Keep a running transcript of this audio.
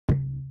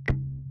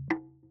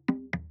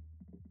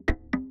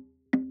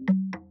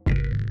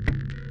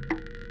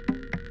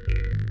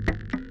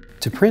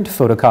To print,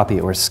 photocopy,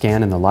 or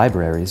scan in the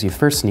libraries, you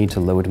first need to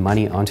load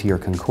money onto your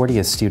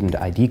Concordia student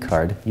ID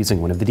card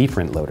using one of the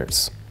DPrint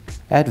loaders.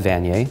 At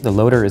Vanier, the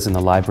loader is in the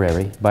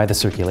library by the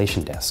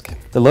circulation desk.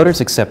 The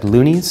loaders accept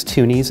loonies,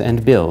 toonies,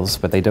 and bills,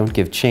 but they don't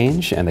give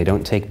change and they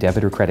don't take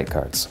debit or credit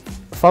cards.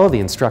 Follow the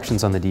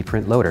instructions on the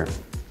DPrint loader.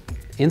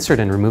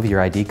 Insert and remove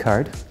your ID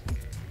card.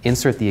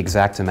 Insert the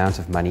exact amount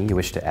of money you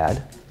wish to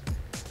add.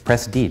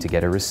 Press D to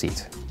get a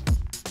receipt.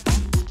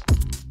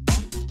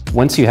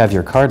 Once you have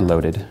your card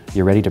loaded,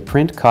 you're ready to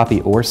print, copy,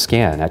 or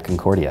scan at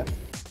Concordia.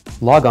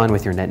 Log on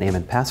with your netname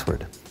and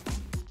password.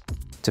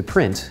 To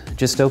print,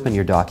 just open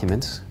your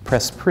document,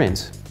 press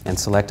Print, and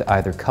select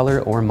either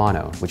color or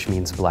mono, which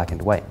means black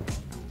and white.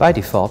 By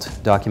default,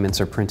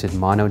 documents are printed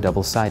mono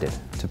double-sided.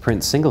 To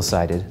print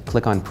single-sided,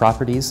 click on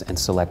Properties and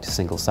select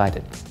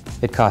Single-sided.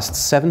 It costs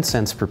 7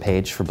 cents per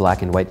page for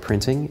black and white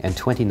printing and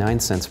 29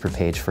 cents per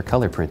page for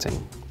color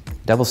printing.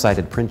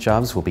 Double-sided print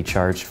jobs will be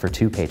charged for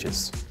 2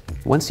 pages.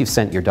 Once you've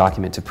sent your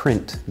document to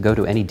print, go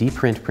to any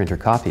DPrint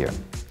printer-copier.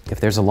 If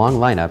there's a long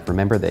lineup,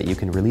 remember that you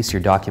can release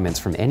your documents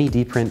from any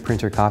DPrint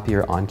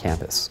printer-copier on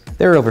campus.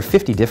 There are over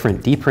 50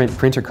 different DPrint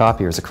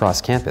printer-copiers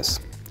across campus.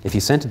 If you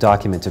sent a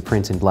document to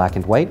print in black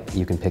and white,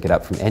 you can pick it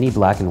up from any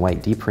black and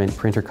white DPrint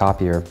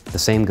printer-copier. The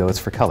same goes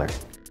for color.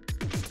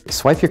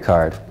 Swipe your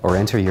card or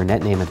enter your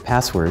netname and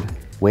password,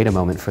 wait a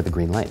moment for the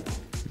green light.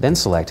 Then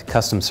select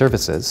Custom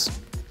Services,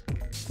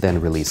 then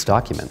Release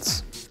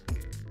Documents.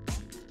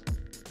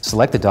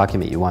 Select the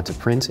document you want to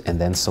print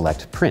and then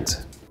select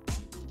Print.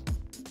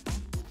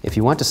 If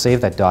you want to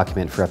save that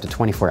document for up to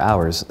 24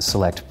 hours,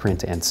 select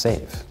Print and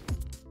Save.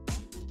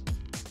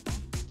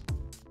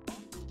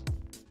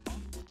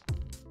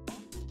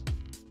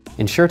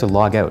 Ensure to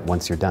log out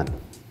once you're done.